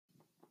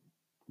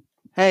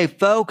Hey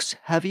folks,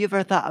 have you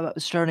ever thought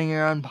about starting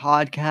your own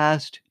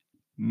podcast?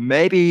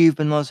 Maybe you've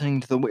been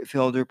listening to the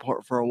Whitfield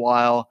Report for a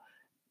while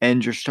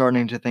and you're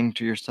starting to think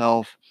to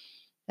yourself,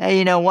 hey,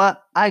 you know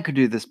what? I could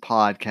do this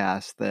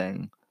podcast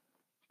thing.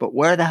 But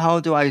where the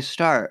hell do I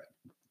start?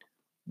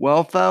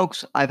 Well,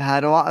 folks, I've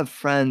had a lot of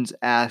friends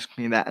ask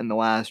me that in the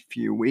last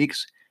few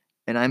weeks,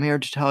 and I'm here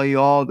to tell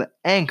you all that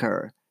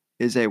Anchor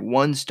is a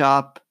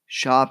one-stop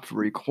shop for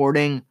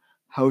recording,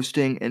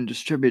 hosting, and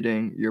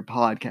distributing your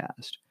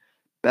podcast.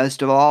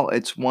 Best of all,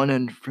 it's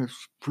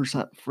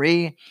 100%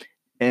 free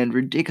and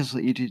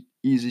ridiculously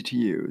easy to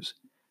use.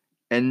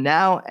 And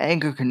now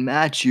Anchor can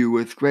match you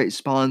with great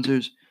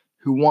sponsors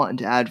who want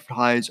to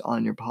advertise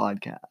on your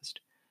podcast.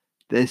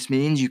 This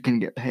means you can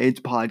get paid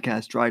to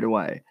podcast right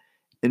away.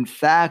 In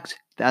fact,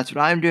 that's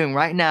what I'm doing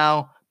right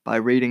now by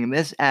reading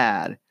this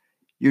ad.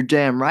 You're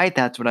damn right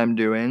that's what I'm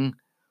doing.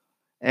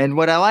 And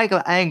what I like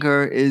about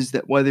Anchor is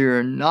that whether you're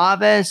a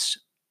novice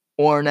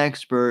or an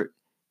expert,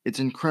 it's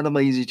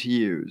incredibly easy to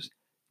use.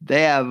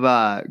 They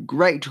have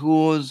great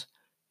tools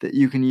that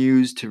you can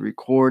use to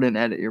record and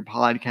edit your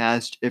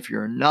podcast if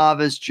you're a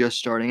novice just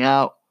starting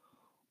out.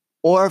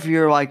 Or if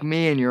you're like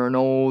me and you're an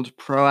old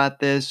pro at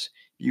this,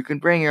 you can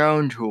bring your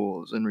own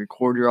tools and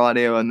record your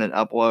audio and then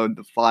upload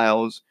the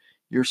files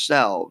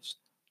yourselves.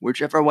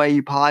 Whichever way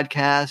you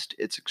podcast,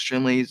 it's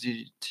extremely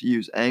easy to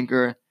use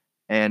Anchor,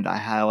 and I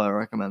highly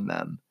recommend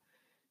them.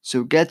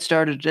 So get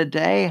started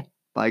today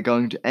by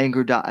going to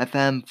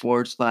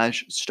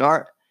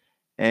anchor.fm/start.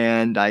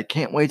 And I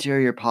can't wait to hear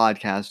your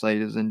podcast,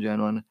 ladies and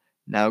gentlemen.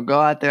 Now go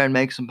out there and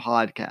make some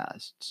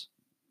podcasts.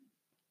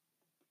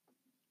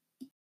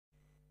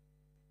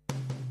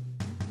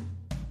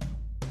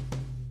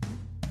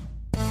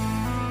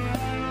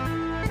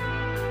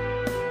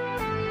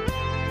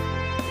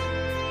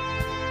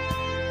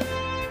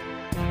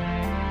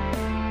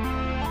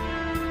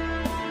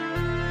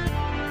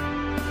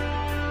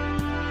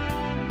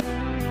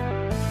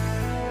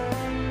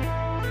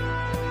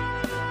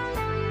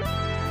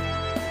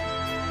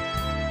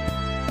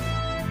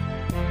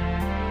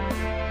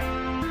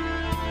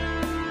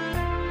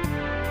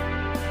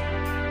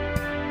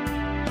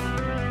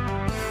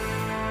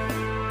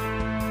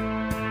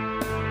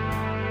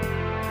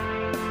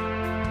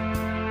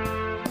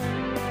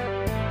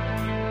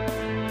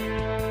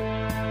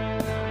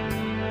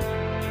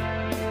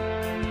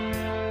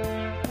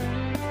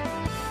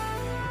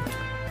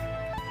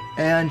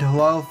 And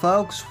hello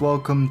folks,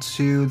 welcome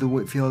to the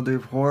Whitfield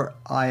Report.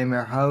 I am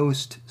your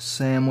host,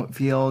 Sam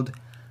Whitfield,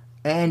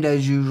 and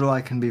as usual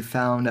I can be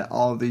found at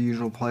all the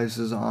usual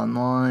places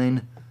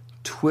online.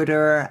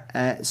 Twitter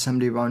at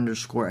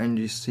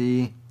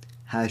 @SMD_NGC,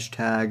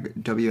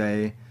 hashtag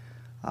WA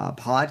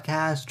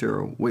podcast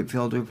or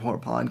Whitfield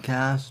Report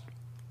podcast.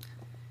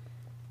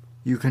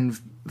 You can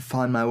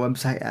find my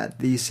website at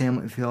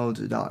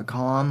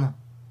thesamwhitfield.com.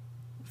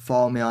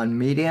 Follow me on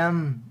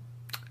Medium,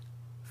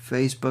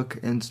 Facebook,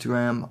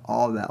 Instagram,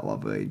 all that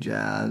lovely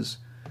jazz.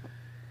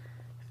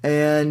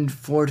 And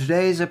for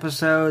today's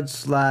episode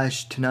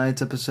 /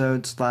 tonight's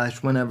episode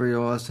 / whenever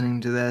you're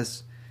listening to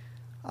this,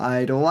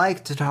 I'd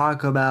like to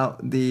talk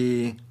about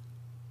the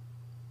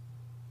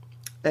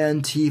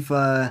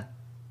Antifa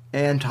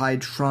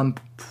anti-Trump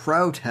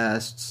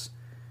protests,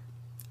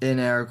 in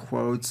air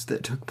quotes,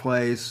 that took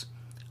place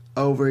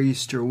over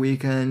Easter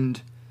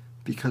weekend,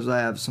 because I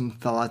have some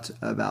thoughts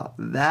about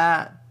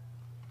that.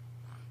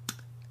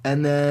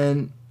 And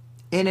then,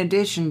 in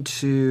addition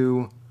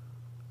to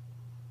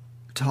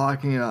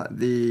talking about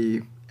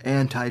the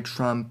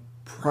anti-Trump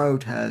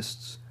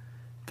protests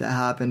that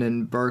happened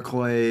in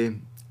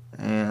Berkeley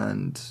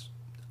and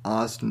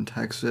Austin,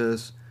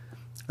 Texas,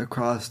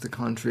 across the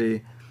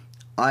country,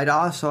 I'd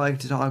also like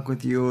to talk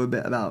with you a little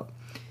bit about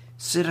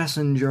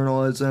citizen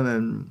journalism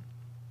and,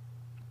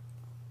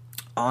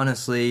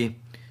 honestly,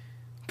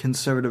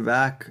 conservative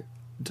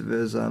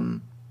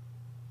activism,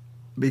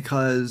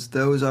 because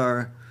those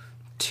are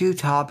two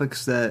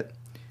topics that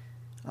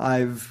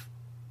I've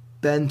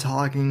been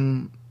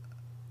talking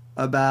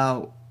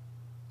about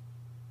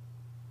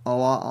a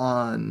lot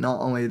on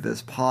not only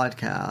this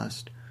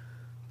podcast,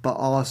 but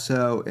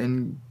also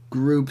in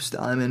groups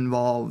that I'm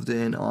involved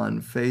in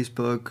on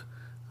Facebook.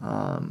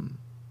 And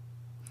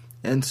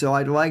so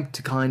I'd like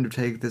to kind of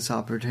take this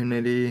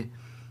opportunity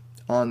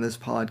on this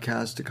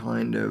podcast to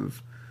kind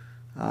of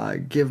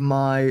give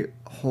my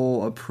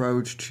whole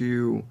approach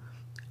to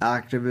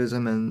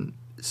activism and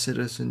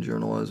citizen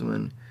journalism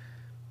and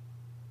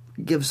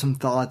give some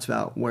thoughts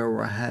about where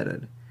we're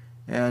headed.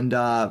 And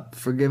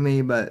forgive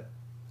me, but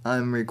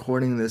I'm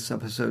recording this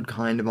episode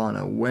kind of on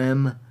a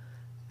whim,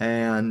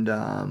 and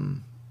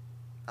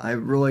I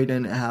really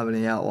didn't have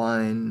any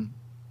outline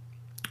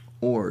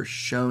or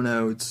show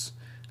notes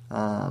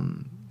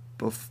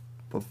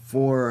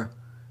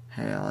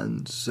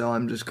beforehand, so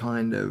I'm just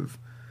kind of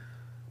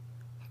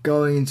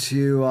going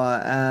to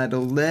ad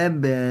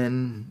lib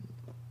and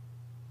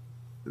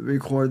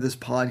record this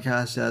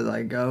podcast as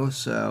I go,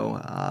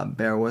 so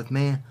bear with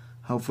me.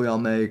 Hopefully I'll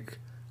make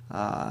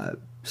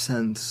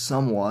sense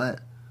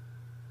somewhat.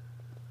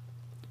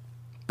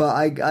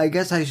 But I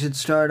guess I should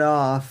start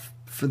off.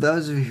 For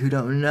those of you who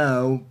don't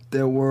know,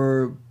 there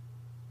were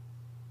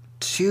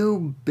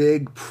 2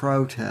 big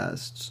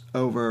protests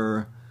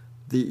over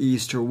the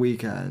Easter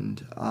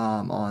weekend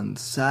on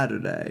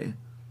Saturday.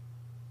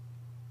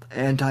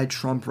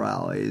 Anti-Trump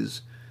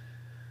rallies.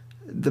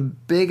 The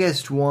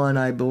biggest one,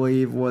 I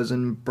believe, was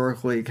in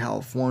Berkeley,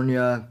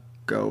 California.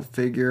 Go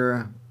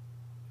figure.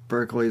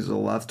 Berkeley's a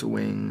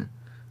left-wing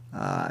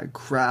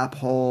crap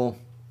hole.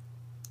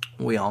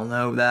 We all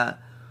know that.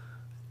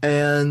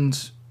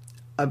 And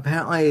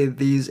apparently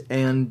these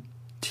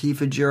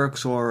Antifa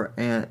jerks, or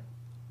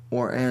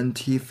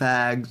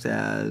Antifags,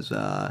 as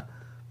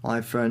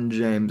my friend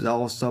James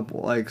Elsup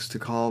likes to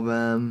call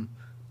them,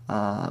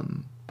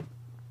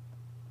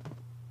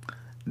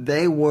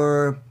 they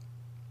were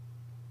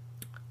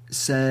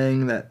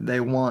saying that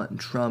they want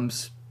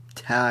Trump's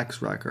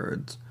tax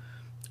records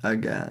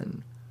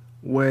again,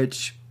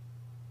 which,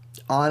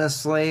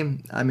 honestly,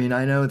 I mean,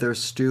 I know they're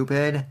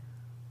stupid.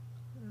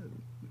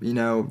 You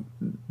know,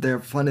 they're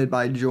funded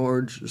by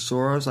George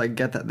Soros. I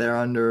get that they're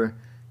under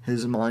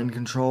his mind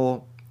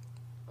control.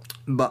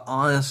 But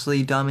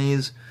honestly,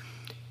 dummies,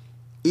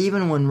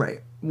 even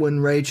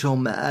when Rachel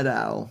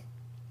Maddow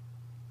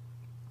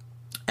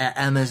at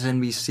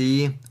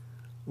MSNBC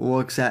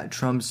looks at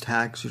Trump's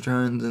tax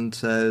returns and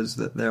says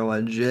that they're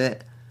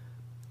legit,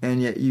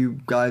 and yet you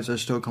guys are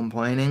still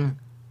complaining,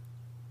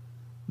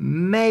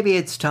 maybe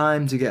it's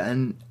time to get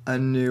a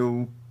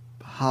new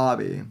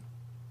hobby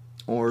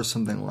or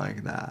something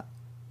like that.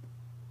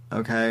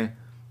 Okay?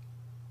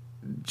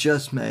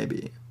 Just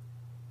maybe.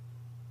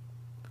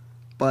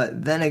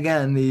 But then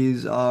again,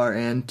 these are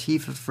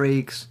Antifa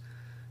freaks,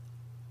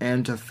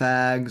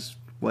 Antifags,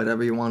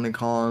 whatever you want to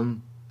call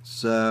them,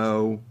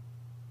 so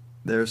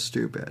they're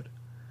stupid.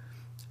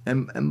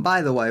 And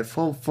by the way,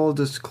 full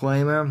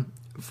disclaimer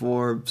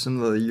for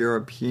some of the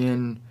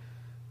European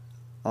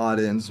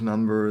audience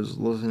members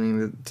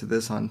listening to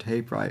this on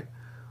tape, right?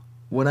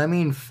 When I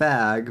mean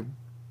fag,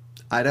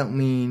 I don't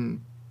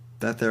mean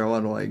that they're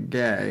literally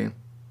gay.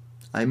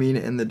 I mean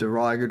it in the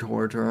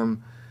derogatory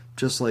term,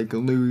 just like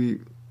Louis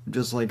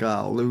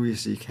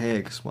C.K.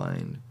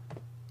 explained.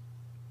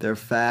 They're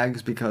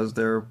fags because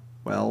they're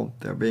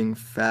being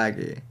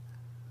faggy.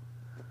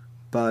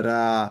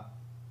 But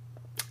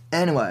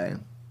anyway,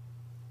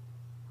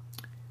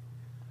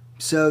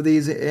 so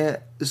these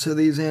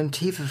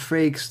Antifa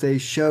freaks, they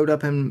showed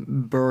up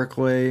in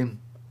Berkeley,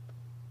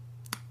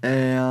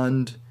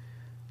 and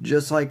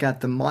just like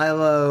at the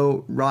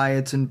Milo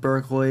riots in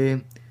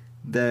Berkeley,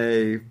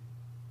 they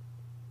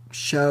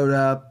showed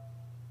up,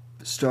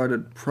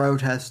 started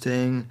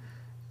protesting,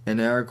 in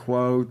air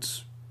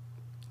quotes.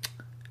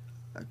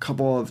 A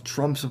couple of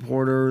Trump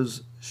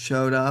supporters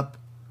showed up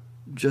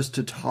just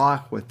to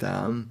talk with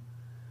them,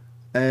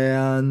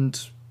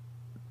 and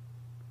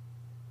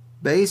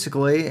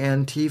basically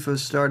Antifa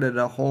started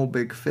a whole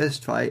big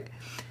fist fight.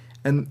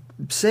 And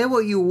say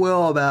what you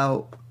will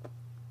about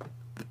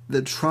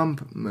the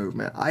Trump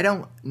movement, I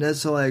don't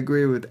necessarily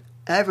agree with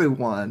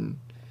everyone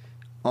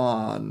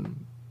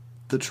on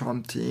the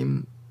Trump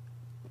team,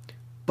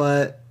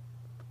 but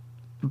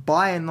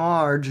by and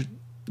large,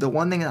 the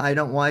one thing I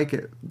like,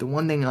 or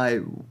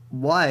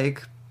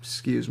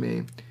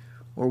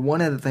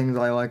one of the things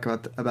I like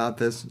about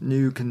this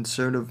new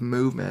conservative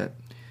movement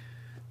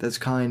that's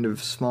kind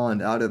of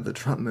spawned out of the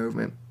Trump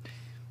movement,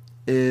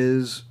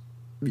 is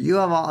you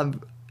have a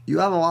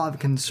lot of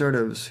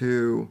conservatives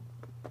who,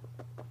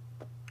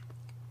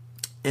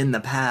 in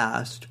the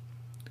past,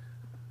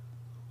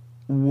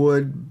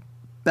 would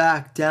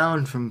back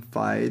down from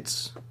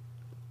fights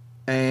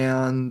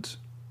and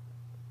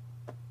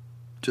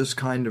just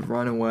kind of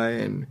run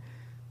away and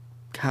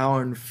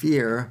cower in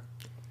fear.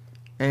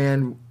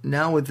 And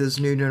now with this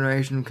new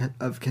generation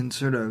of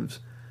conservatives,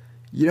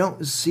 you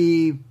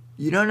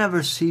don't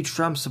ever see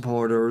Trump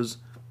supporters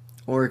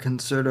or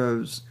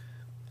conservatives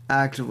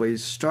actively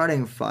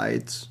starting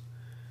fights.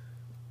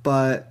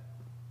 But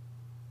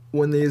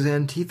when these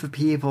Antifa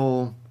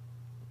people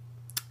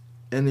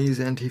and these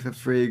Antifa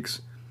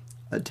freaks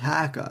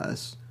attack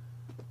us,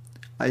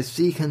 I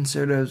see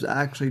conservatives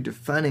actually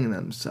defending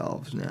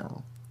themselves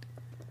now.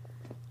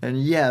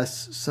 And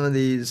yes, some of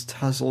these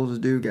tussles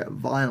do get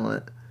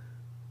violent,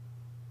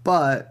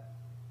 but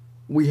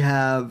we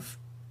have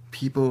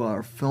people who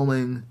are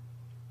filming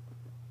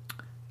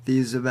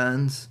these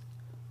events,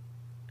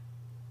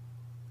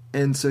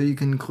 and so you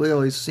can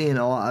clearly see in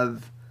a lot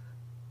of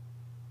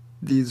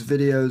these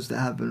videos that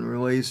have been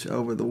released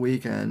over the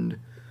weekend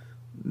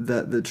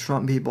that the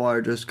Trump people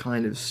are just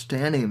kind of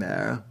standing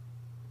there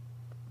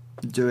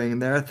doing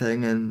their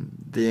thing,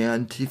 and the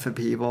Antifa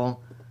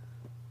people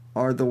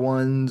are the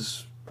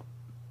ones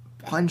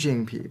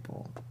punching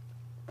people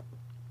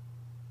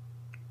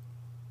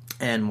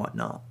and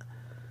whatnot.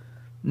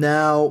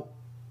 Now,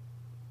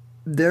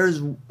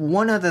 there's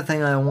one other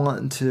thing I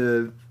want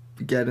to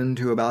get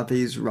into about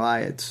these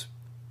riots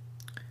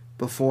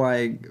before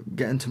I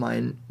get into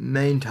my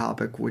main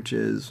topic, which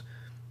is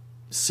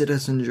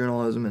citizen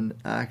journalism and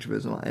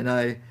activism. And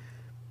I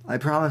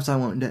promise I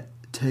won't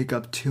take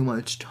up too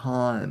much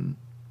time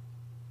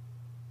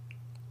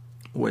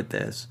with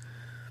this,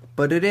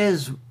 but it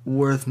is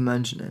worth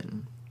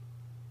mentioning.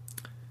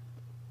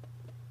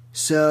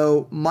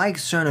 So, Mike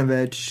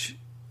Cernovich,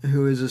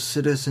 who is a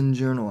citizen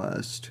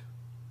journalist,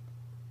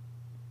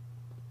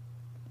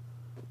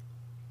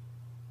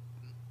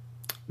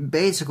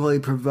 basically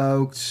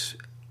provoked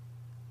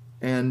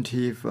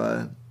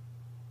Antifa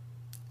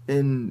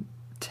in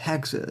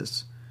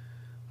Texas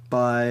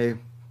by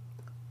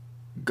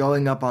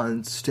going up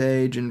on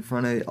stage in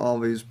front of all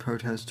these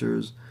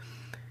protesters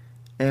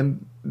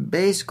and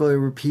basically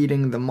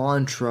repeating the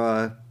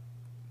mantra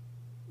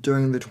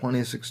during the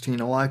 2016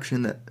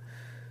 election that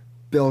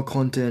Bill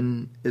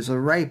Clinton is a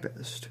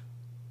rapist,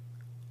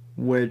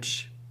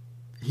 which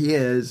he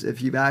is.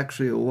 If you've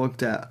actually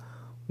looked at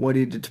what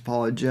he did to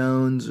Paula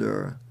Jones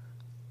or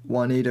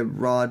Juanita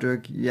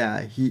Roderick,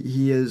 yeah,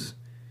 he is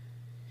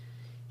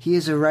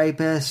a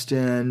rapist,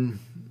 and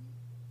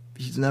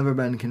he's never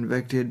been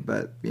convicted,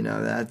 but,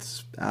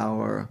 that's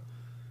our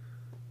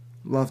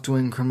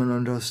left-wing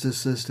criminal justice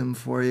system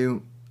for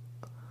you.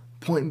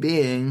 Point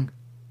being,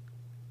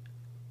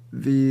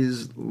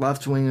 these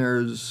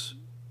left-wingers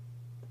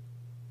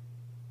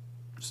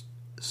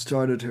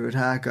started to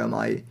attack him.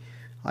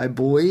 I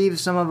believe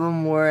some of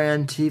them were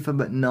Antifa,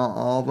 but not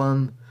all of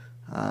them.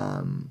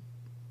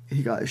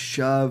 He got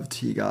shoved,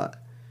 he got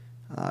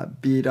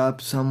beat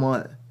up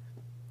somewhat,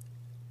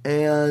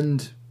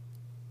 and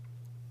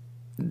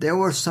there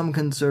were some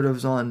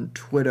conservatives on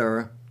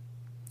Twitter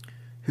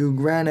who,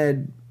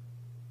 granted,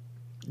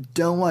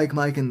 don't like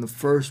Mike in the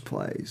first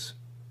place,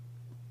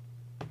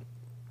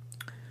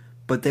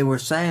 but they were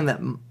saying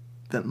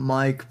that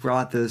Mike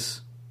brought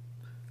this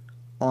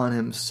on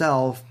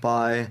himself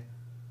by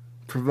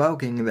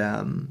provoking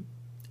them,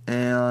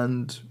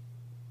 and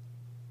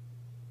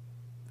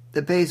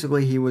that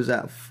basically he was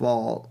at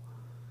fault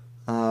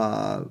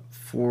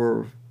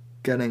for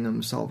getting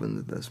himself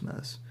into this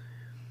mess.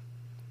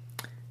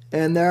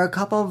 And there are a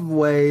couple of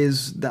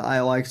ways that I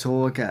like to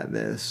look at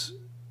this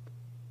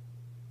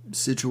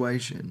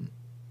situation.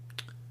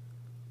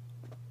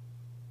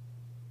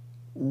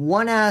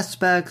 One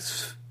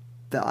aspect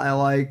that I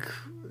like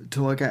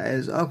to look at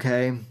is,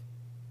 okay,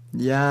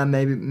 yeah,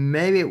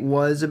 maybe it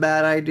was a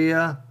bad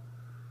idea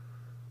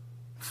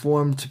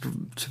for him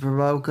to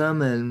provoke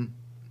him, and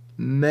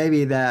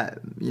maybe that,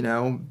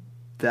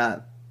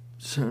 that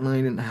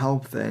certainly didn't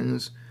help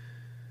things.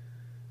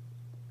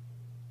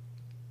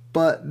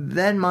 But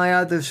then my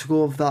other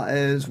school of thought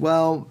is,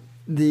 well,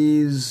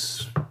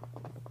 these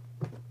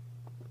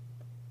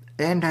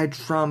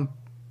anti-Trump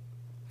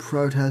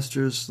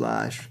protesters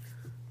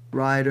 /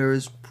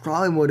 rioters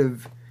probably would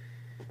have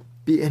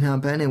beaten him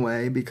up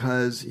anyway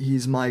because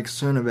he's Mike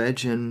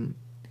Cernovich and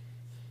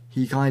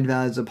he kind of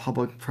has a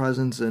public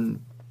presence,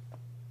 and,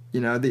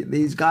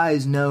 these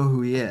guys know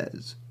who he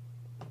is.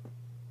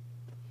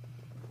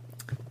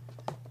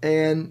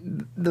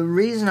 And the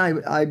reason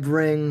I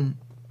bring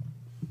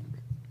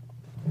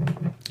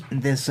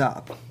this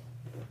up,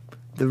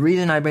 the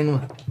reason I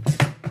bring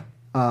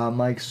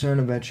Mike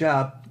Cernovich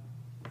up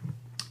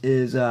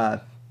is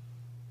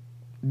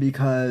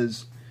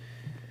because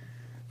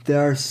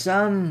there are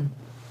some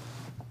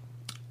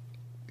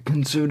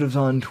conservatives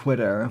on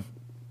Twitter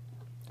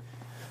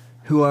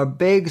who are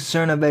big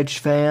Cernovich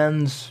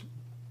fans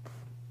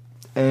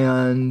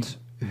and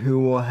who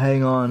will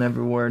hang on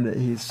every word that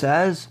he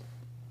says.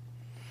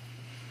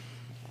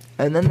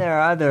 And then there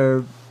are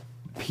other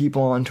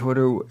people on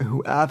Twitter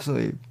who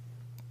absolutely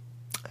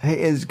hate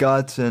his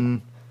guts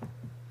and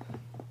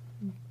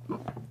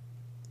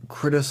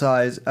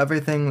criticize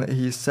everything that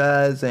he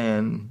says,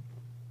 and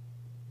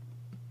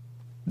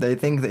they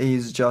think that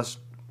he's just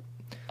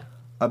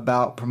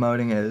about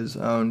promoting his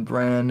own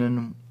brand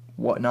and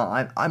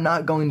whatnot. I'm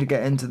not going to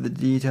get into the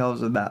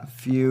details of that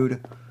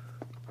feud,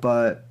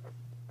 but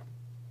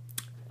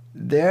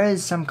there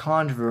is some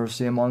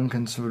controversy among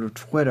conservative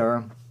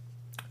Twitter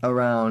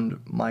around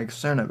Mike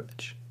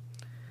Cernovich.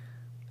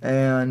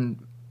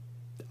 And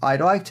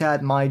I'd like to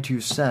add my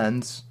 2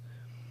 cents.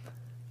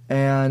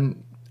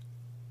 And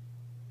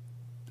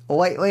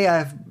lately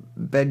I've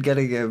been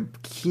getting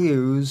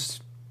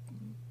accused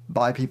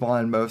by people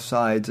on both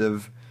sides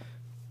of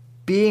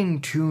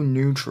being too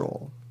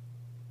neutral.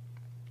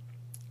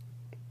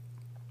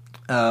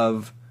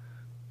 Of,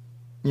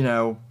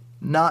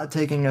 not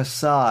taking a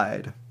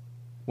side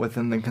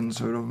within the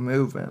conservative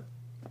movement.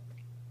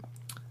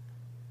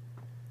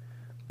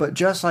 But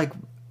just like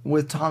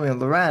with Tommy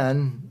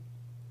Loren,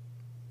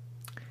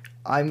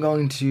 I'm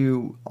going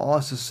to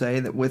also say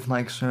that with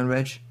Mike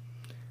Cernovich,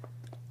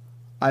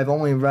 I've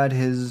only read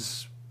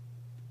his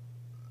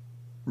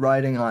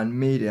writing on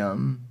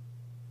Medium,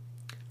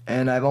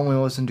 and I've only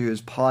listened to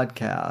his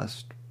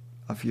podcast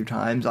a few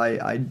times.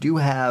 I do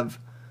have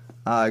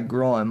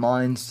Growing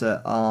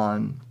Mindset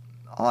on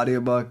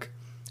audiobook.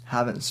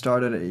 Haven't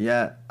started it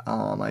yet.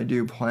 I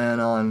do plan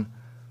on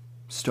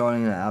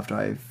starting it after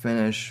I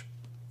finish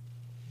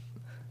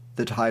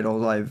the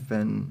titles I've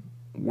been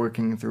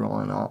working through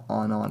on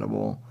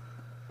Audible.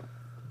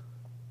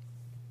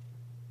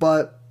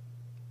 But,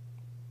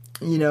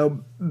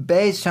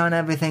 based on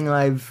everything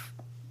I've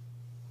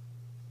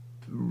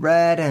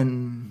read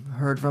and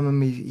heard from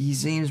him, he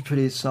seems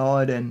pretty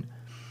solid, and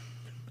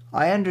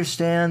I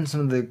understand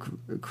some of the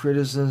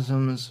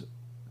criticisms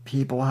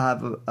people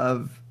have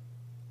of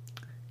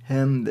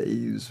him, that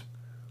he's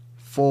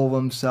full of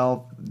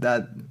himself,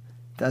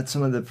 that's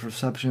some of the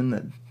perception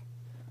that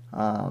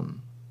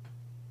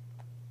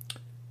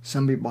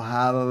some people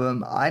have of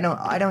him. I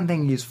don't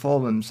think he's full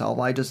of himself.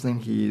 I just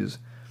think he's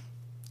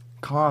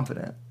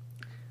confident.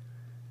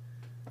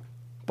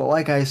 But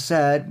like I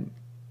said,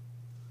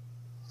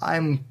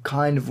 I'm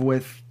kind of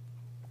with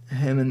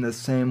him in the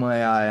same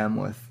way I am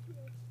with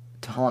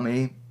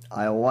Tommy.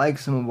 I like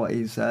some of what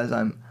he says.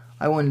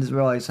 I wouldn't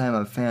really say I'm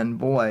a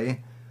fanboy,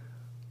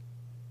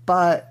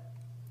 but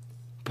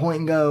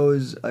point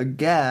goes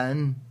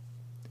again,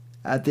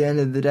 at the end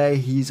of the day,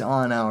 he's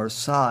on our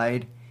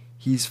side.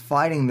 He's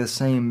fighting the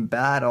same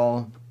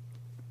battle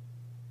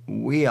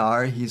we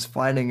are. He's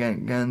fighting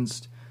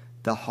against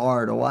the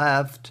hard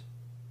left.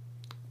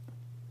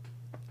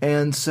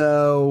 And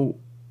so,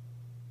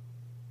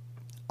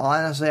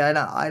 honestly,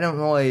 I don't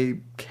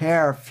really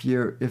care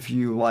if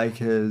you like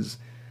his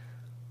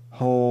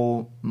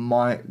whole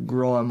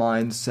guerrilla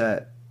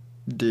mindset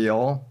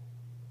deal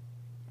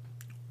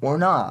or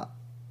not.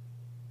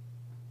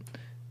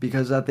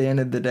 Because at the end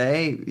of the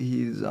day,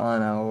 he's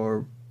on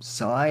our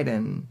side,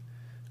 and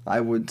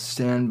I would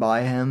stand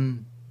by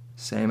him,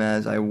 same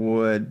as I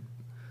would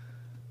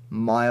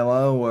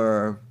Milo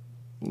or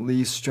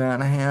Lee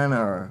Stranahan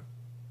or,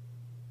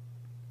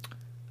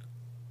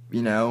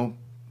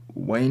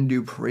 Wayne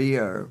Dupree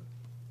or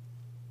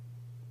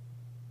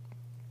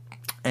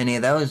any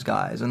of those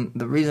guys. And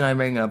the reason I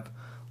bring up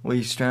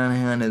Lee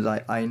Stranahan is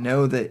I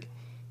know that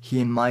he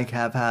and Mike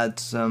have had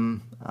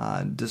some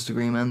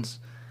disagreements.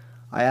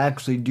 I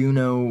actually do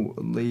know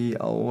Lee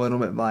a little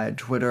bit via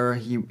Twitter.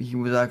 He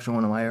was actually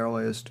one of my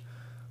earliest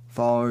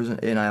followers,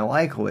 and I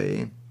like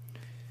Lee.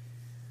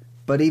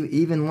 But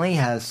even Lee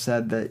has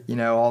said that,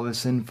 all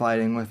this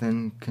infighting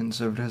within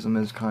conservatism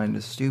is kind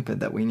of stupid,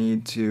 that we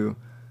need to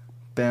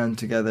band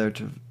together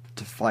to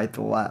fight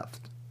the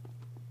left.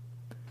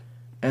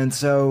 And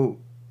so,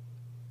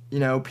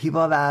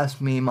 people have asked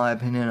me my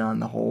opinion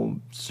on the whole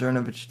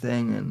Cernovich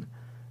thing, and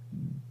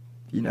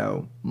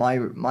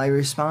my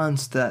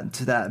response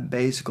to that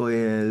basically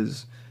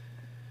is,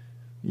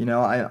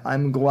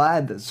 I'm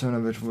glad that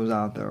Cernovich was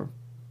out there,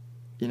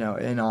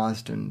 in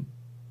Austin,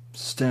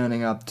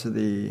 standing up to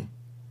the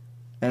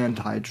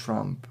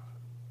anti-Trump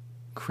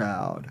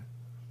crowd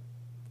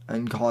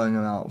and calling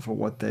them out for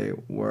what they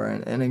were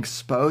and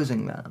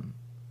exposing them.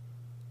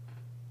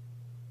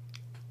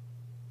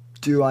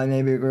 Do I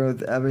maybe agree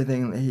with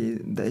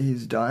everything that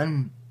he's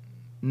done?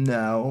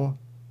 No.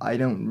 I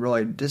don't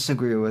really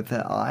disagree with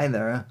it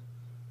either.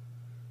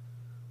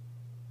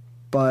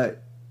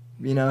 But,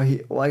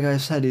 he, like I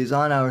said, he's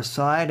on our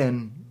side,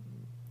 and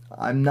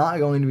I'm not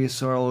going to be a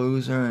sore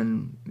loser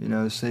and,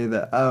 say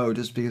that,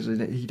 just because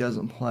he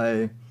doesn't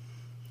play,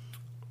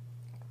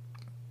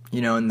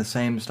 in the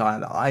same style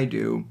that I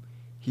do,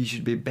 he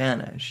should be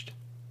banished.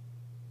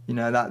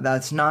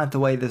 That's not the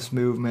way this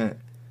movement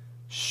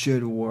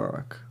should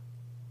work.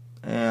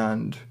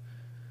 And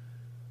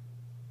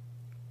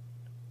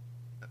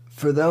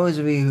for those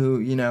of you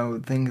who,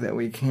 think that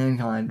we can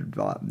kind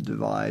of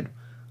divide,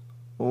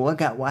 look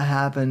at what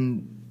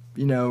happened,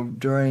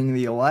 during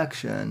the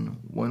election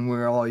when we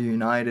were all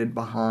united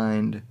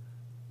behind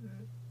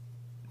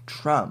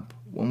Trump,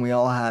 when we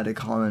all had a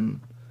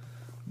common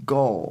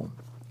goal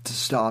to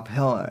stop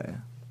Hillary.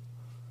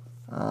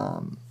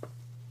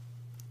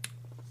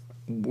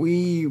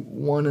 We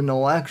won an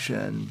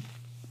election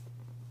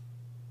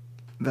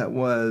that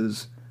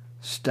was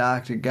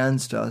stacked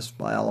against us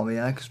by all the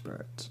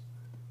experts.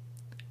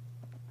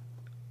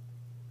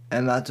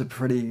 And that's a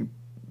pretty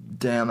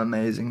damn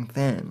amazing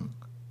thing.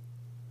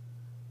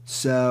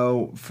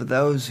 So, for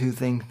those who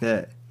think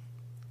that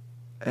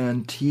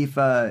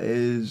Antifa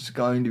is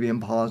going to be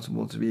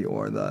impossible to beat,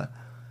 or the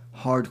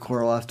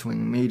hardcore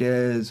left-wing media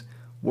is,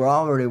 we're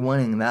already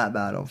winning that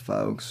battle,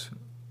 folks.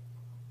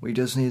 We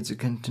just need to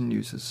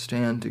continue to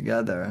stand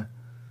together,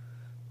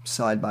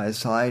 side by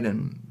side,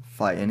 and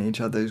fight in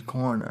each other's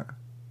corner.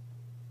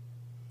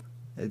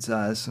 It's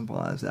as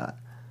simple as that.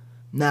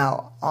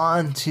 Now,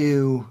 on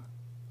to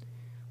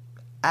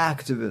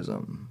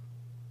activism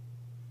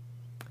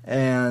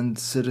and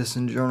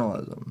citizen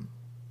journalism.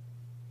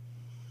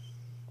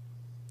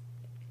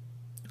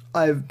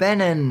 I've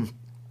been in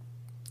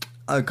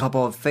a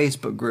couple of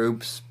Facebook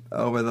groups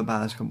over the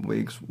past couple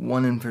weeks,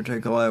 one in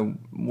particular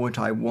which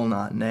I will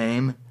not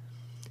name.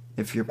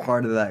 If you're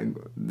part of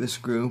this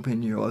group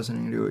and you're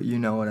listening to it, you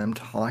know what I'm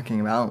talking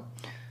about.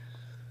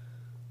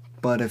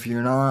 But if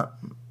you're not,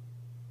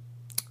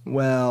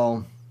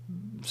 well,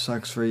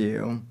 sucks for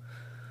you.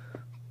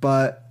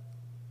 But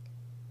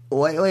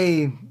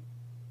lately,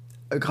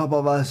 a couple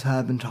of us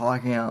have been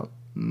talking about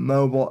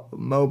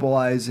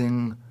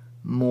mobilizing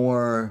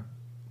more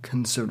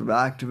conservative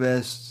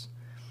activists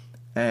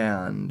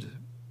and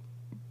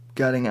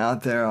getting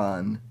out there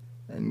and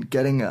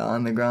getting it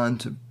on the ground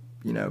to,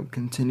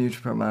 continue to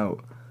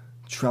promote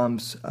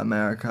Trump's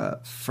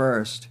America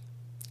First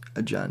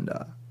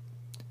agenda.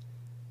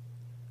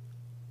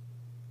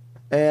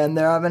 And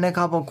there have been a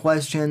couple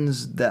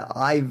questions that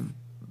I've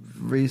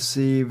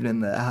received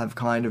and that have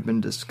kind of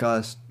been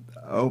discussed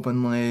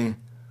openly.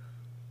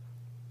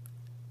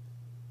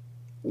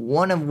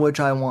 One of which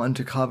I want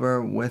to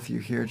cover with you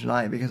here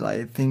tonight because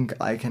I think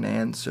I can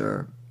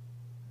answer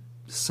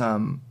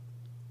some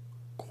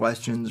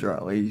questions or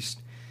at least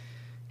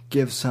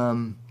give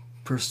some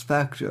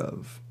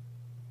perspective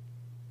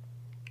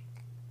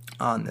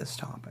on this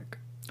topic.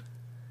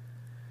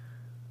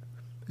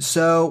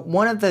 So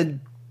one of the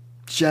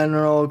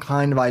general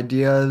kind of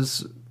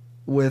ideas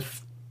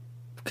with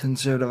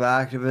conservative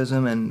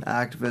activism and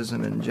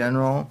activism in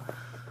general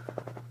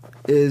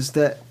is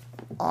that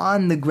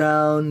on the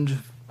ground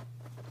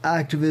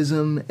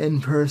activism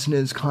in person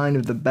is kind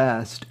of the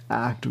best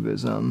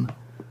activism,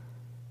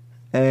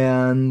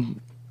 and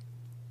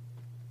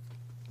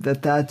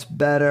that's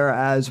better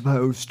as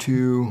opposed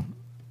to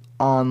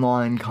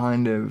online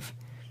kind of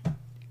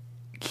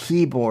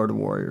keyboard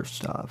warrior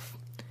stuff.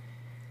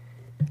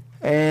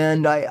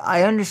 And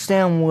I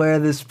understand where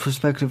this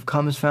perspective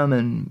comes from,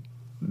 and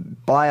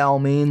by all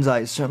means,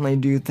 I certainly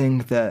do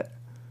think that,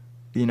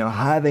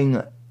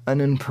 having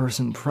an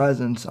in-person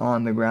presence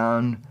on the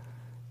ground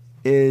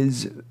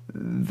is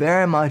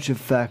very much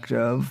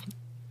effective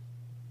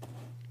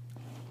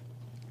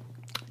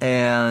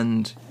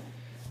and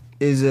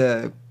is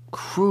a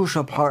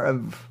crucial part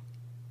of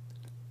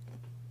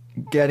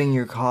getting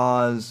your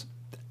cause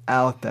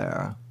out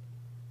there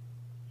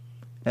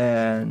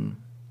and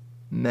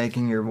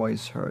making your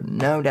voice heard.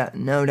 No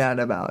doubt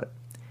about it.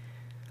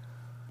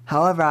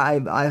 However,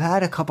 I've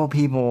had a couple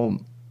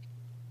people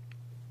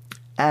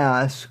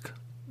ask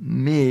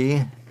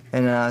me,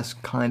 and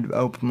ask kind of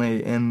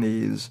openly in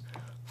these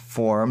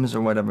forums,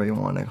 or whatever you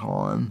want to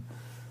call them,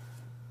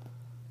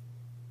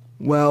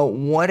 well,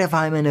 what if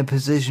I'm in a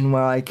position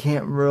where I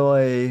can't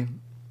really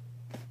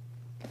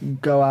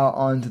go out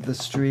onto the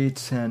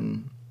streets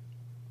and,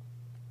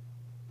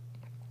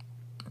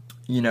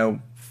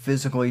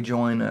 physically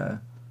join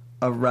a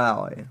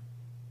rally?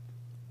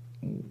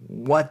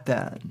 What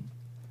then?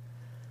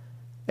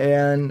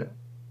 And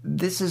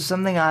this is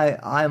something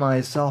I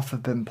myself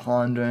have been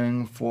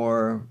pondering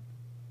for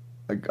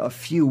a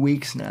few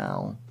weeks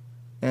now,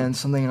 and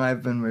something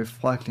I've been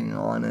reflecting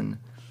on, and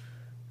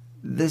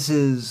this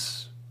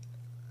is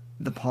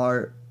the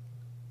part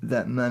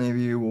that many of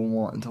you will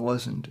want to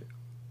listen to,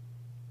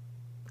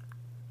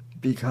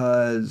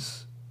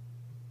 because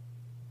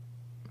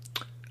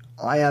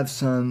I have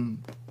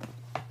some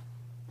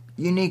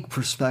unique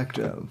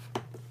perspective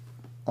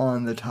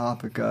on the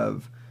topic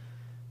of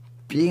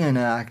being an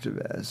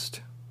activist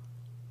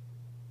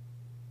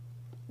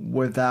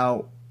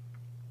without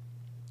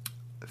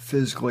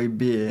physically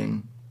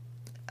being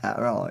at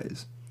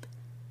rallies.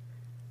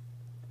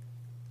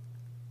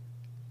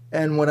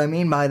 And what I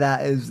mean by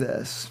that is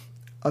this.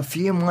 A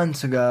few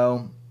months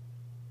ago,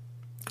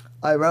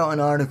 I wrote an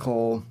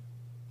article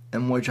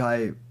in which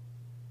I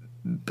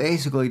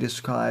basically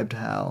described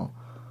how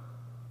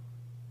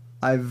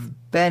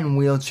I've been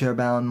wheelchair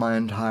bound my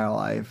entire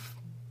life,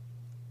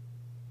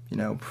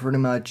 pretty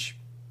much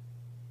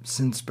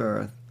since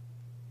birth.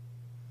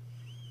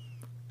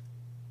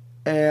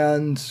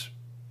 And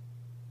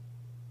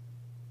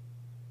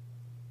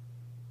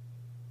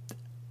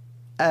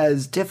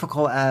as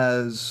difficult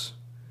as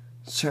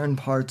certain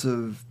parts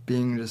of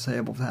being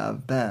disabled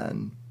have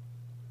been,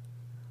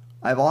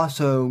 I've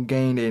also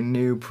gained a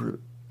new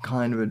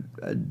kind of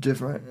a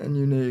different and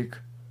unique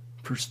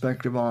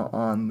perspective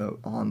on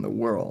the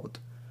world,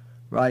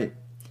 right?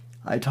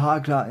 I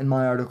talked about in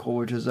my article,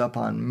 which is up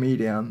on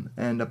Medium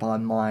and up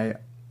on my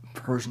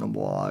personal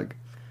blog,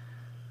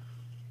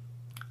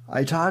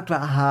 I talked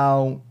about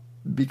how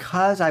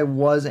because I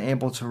wasn't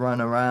able to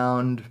run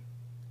around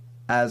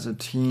as a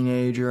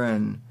teenager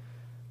and,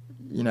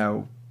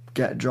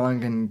 get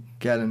drunk and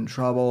get in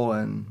trouble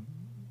and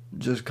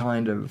just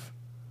kind of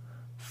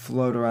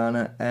float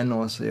around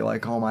endlessly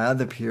like all my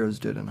other peers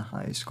did in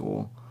high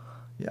school.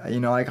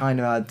 Yeah, I kind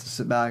of had to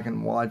sit back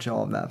and watch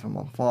all of that from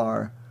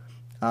afar.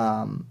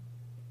 I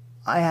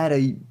had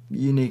a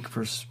unique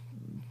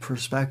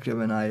perspective,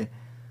 and I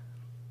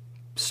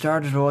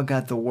started to look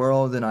at the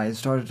world, and I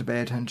started to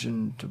pay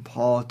attention to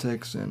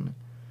politics and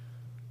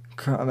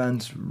current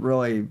events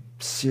really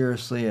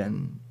seriously,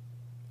 and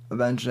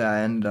eventually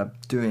I ended up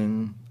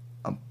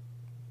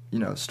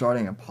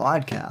starting a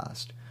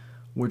podcast,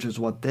 which is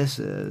what this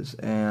is,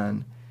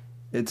 and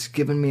it's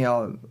given me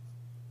a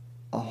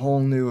whole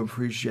new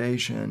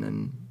appreciation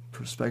and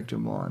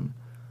perspective on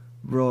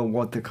really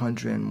what the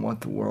country and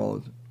what the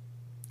world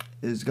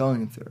is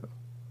going through.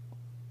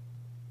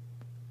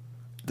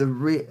 The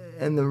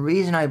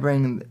reason I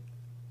bring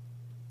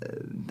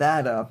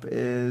that up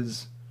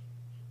is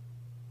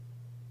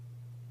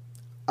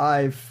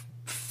I've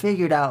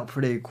figured out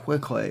pretty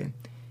quickly,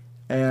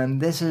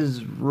 and this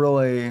is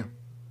really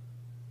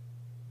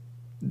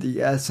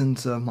the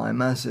essence of my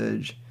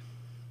message.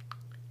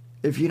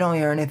 If you don't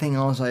hear anything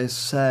else I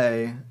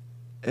say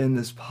in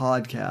this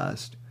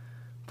podcast,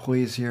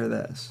 please hear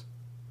this.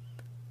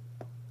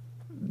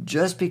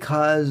 just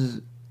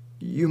because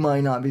you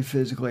might not be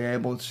physically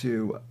able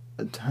to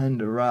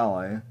attend a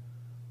rally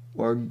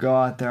or go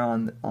out there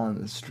on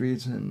the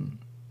streets and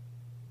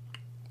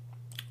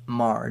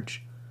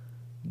march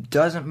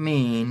doesn't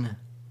mean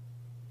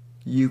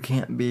you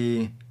can't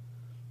be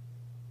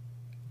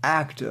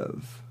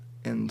active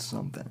in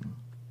something,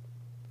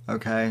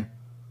 okay?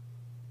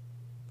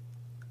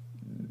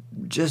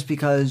 Just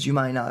because you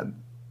might not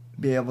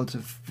be able to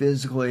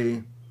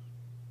physically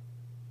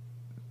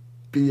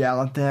be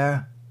out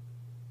there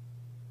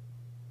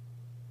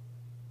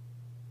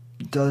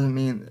doesn't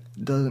mean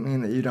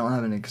that you don't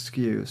have an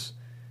excuse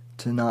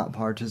to not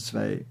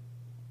participate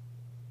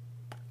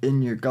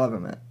in your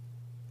government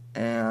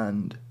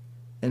and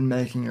in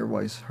making your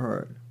voice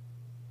heard.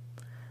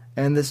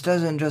 And this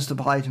doesn't just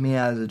apply to me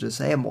as a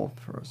disabled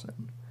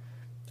person.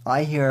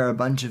 I hear a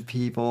bunch of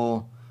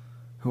people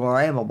who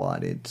are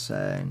able-bodied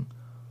saying,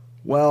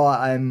 well,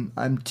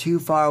 I'm too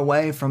far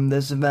away from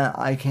this event,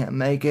 I can't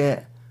make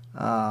it,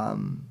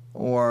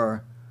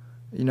 or,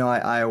 you know,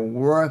 I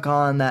work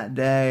on that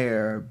day,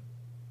 or,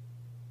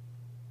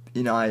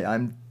 you know,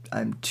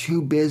 I'm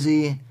too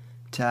busy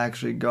to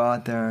actually go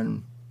out there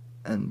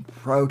and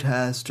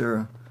protest,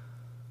 or,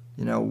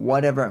 you know,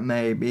 whatever it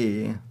may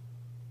be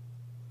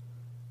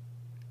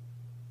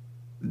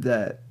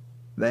that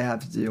they have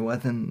to deal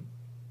with. And,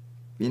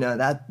 you know,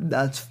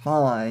 that's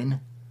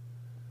fine.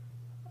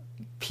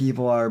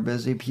 People are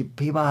busy.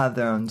 People have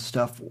their own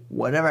stuff,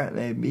 whatever it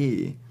may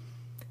be.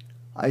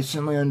 I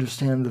certainly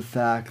understand the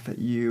fact that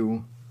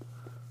you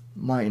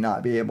might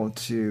not be able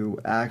to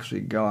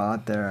actually go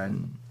out there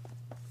and,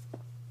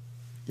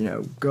 you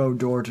know, go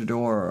door to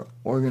door,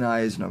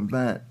 organize an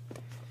event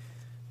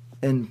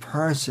in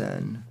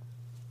person.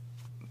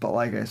 But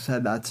like I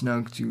said, that's no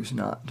excuse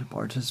not to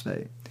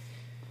participate.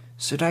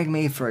 So take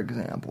me, for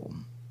example,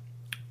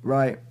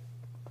 right?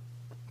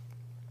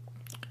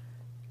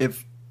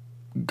 If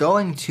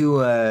going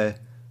to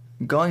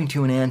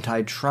an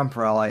anti-Trump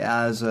rally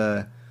as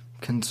a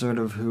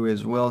conservative who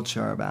is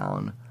wheelchair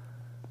bound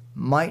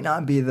might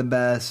not be the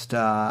best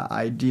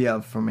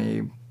idea for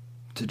me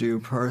to do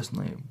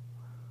personally.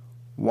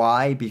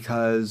 Why?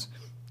 Because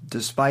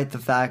despite the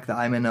fact that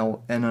I'm in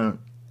an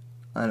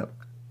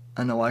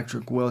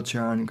electric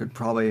wheelchair and could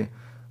probably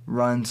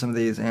run some of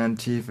these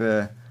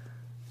Antifa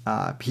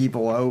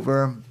people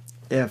over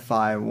if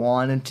I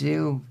wanted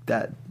to,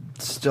 that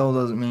still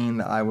doesn't mean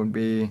that I would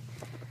be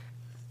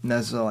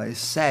necessarily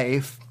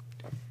safe.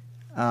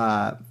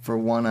 For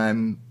one,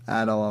 I'm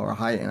at a lower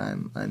height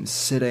and I'm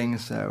sitting,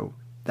 so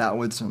that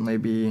would certainly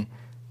be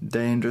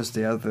dangerous.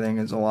 The other thing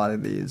is a lot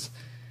of these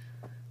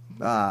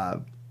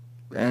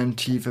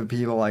Antifa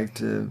people like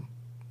to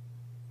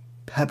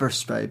pepper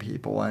spray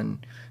people,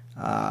 and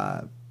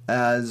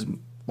as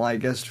my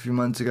guest a few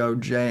months ago,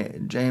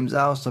 James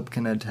Alsop,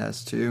 can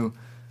attest to,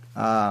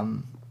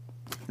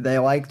 they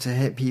like to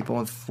hit people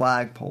with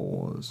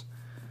flagpoles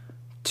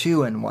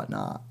too and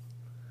whatnot.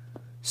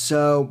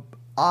 So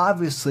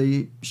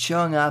obviously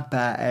showing up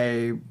at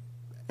a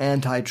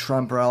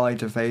anti-Trump rally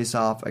to face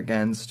off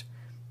against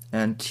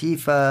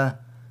Antifa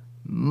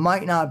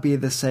might not be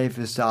the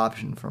safest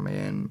option for me.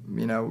 And,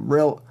 you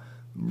know,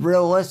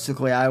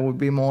 realistically, I would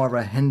be more of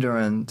a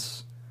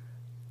hindrance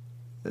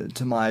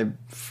to my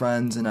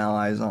friends and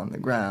allies on the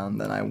ground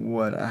than I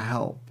would a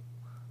help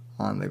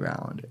on the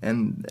ground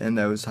in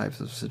those types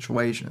of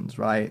situations,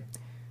 right?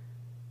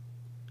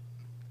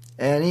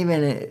 And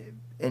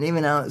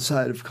even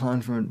outside of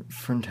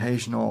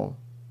confrontational,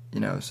 you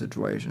know,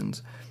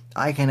 situations,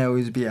 I can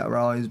always be at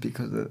rallies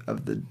because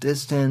of the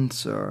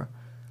distance, or,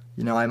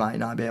 you know, I might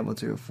not be able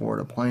to afford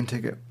a plane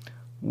ticket,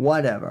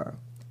 whatever.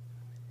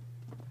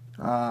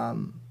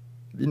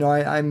 You know,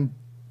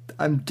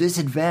 I'm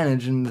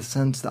disadvantaged in the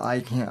sense that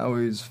I can't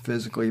always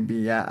physically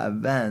be at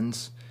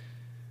events,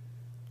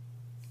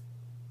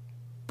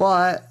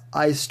 but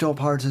I still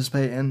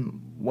participate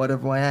in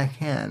whatever way I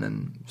can.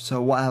 And so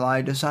what have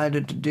I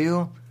decided to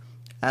do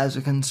as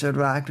a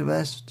conservative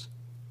activist?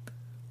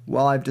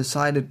 Well, I've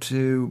decided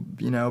to,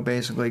 you know,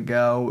 basically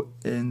go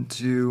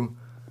into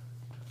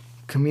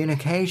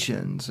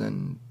communications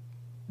and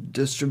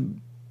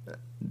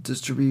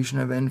distribution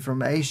of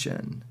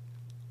information.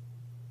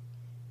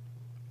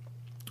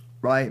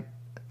 Right?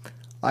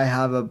 I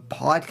have a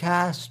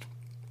podcast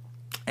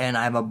and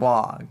I have a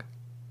blog.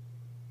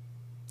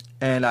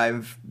 And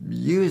I've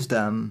used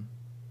them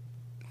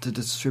to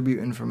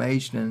distribute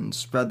information and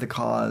spread the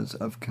cause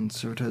of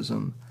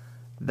conservatism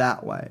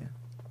that way.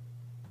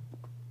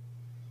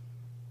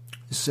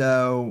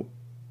 So,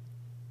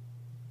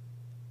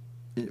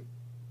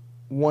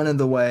 one of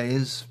the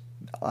ways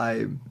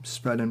I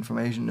spread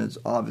information is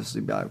obviously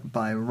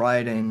by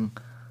writing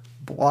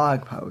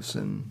blog posts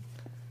and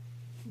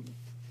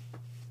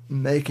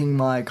making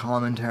my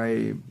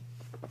commentary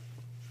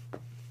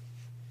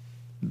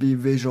be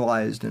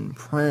visualized in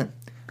print,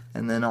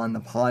 and then on the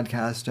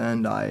podcast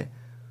end, I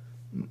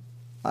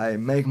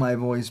make my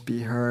voice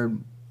be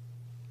heard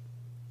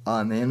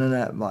on the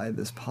internet by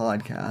this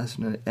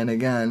podcast. And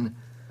again,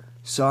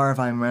 sorry if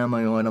I'm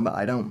rambling a little bit.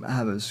 I don't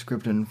have a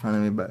script in front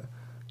of me, but,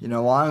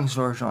 long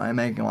story short, I'm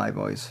making my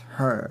voice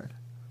heard.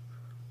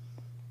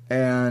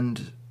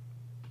 And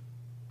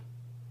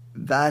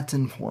that's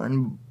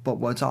important, but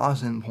what's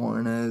also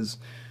important is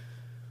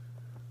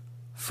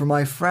for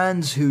my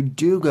friends who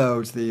do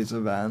go to these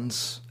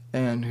events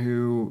and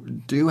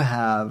who do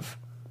have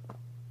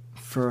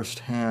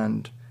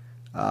first-hand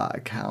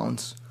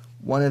accounts,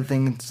 one of the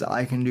things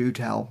I can do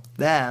to help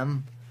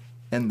them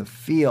in the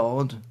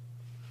field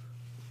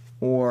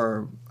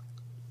or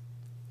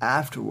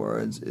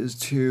afterwards is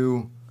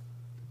to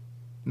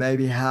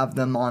maybe have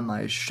them on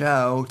my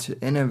show to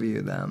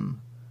interview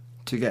them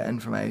to get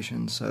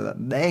information so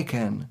that they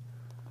can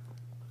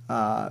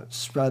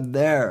spread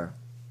their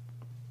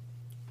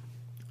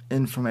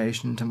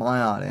information to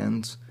my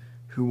audience,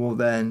 who will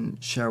then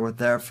share with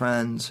their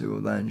friends, who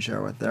will then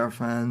share with their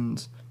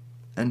friends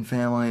and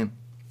family.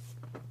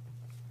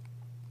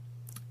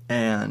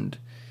 And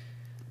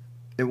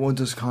it will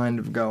just kind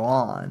of go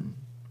on.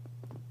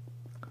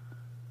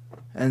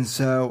 And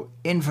so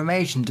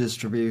information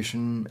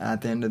distribution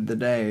at the end of the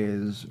day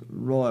is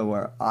really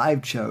where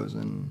I've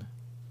chosen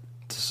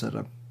to set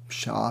up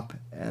shop,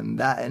 and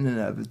that in and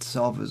of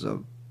itself is a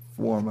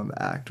form of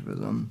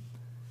activism.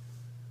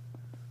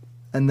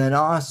 And then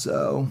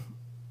also,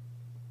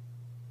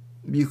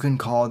 you can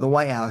call the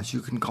White House,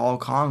 you can call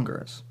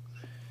Congress.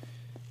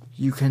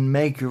 You can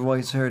make your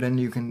voice heard, and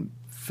you can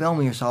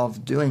film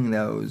yourself doing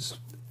those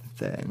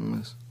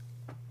things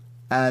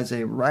as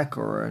a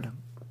record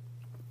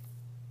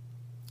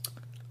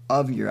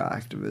of your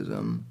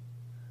activism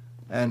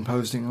and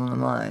posting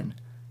online.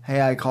 Hey,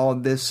 I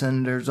called this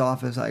senator's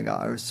office, I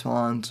got a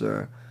response,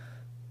 or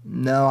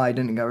no, I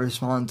didn't get a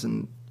response,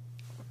 and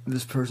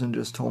this person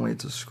just told me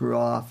to screw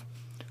off,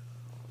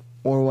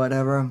 or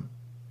whatever.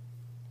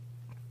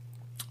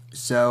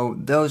 So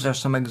those are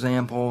some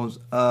examples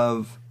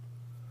of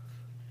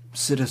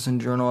citizen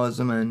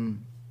journalism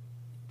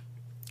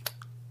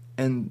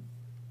and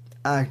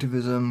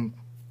activism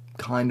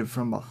kind of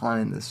from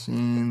behind the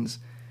scenes.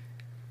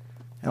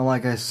 And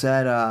like I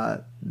said,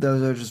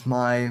 those are just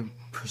my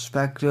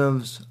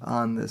perspectives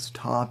on this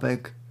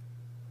topic.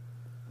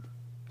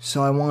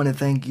 So I want to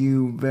thank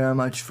you very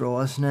much for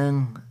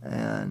listening,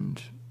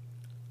 and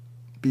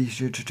be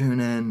sure to tune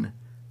in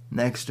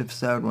next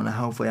episode when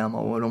hopefully I'm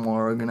a little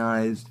more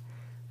organized,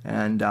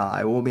 and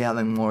I will be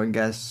having more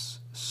guests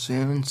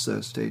soon,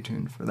 so stay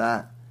tuned for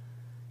that.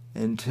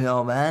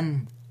 Until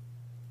then,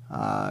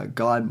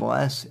 God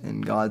bless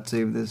and God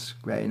save this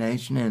great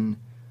nation,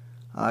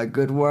 and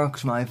good work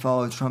to my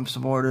fellow Trump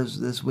supporters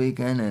this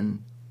weekend,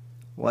 and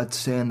let's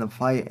stay in the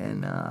fight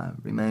and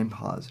remain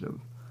positive.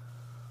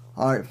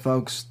 Alright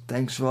folks,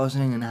 thanks for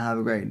listening and have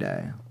a great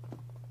day.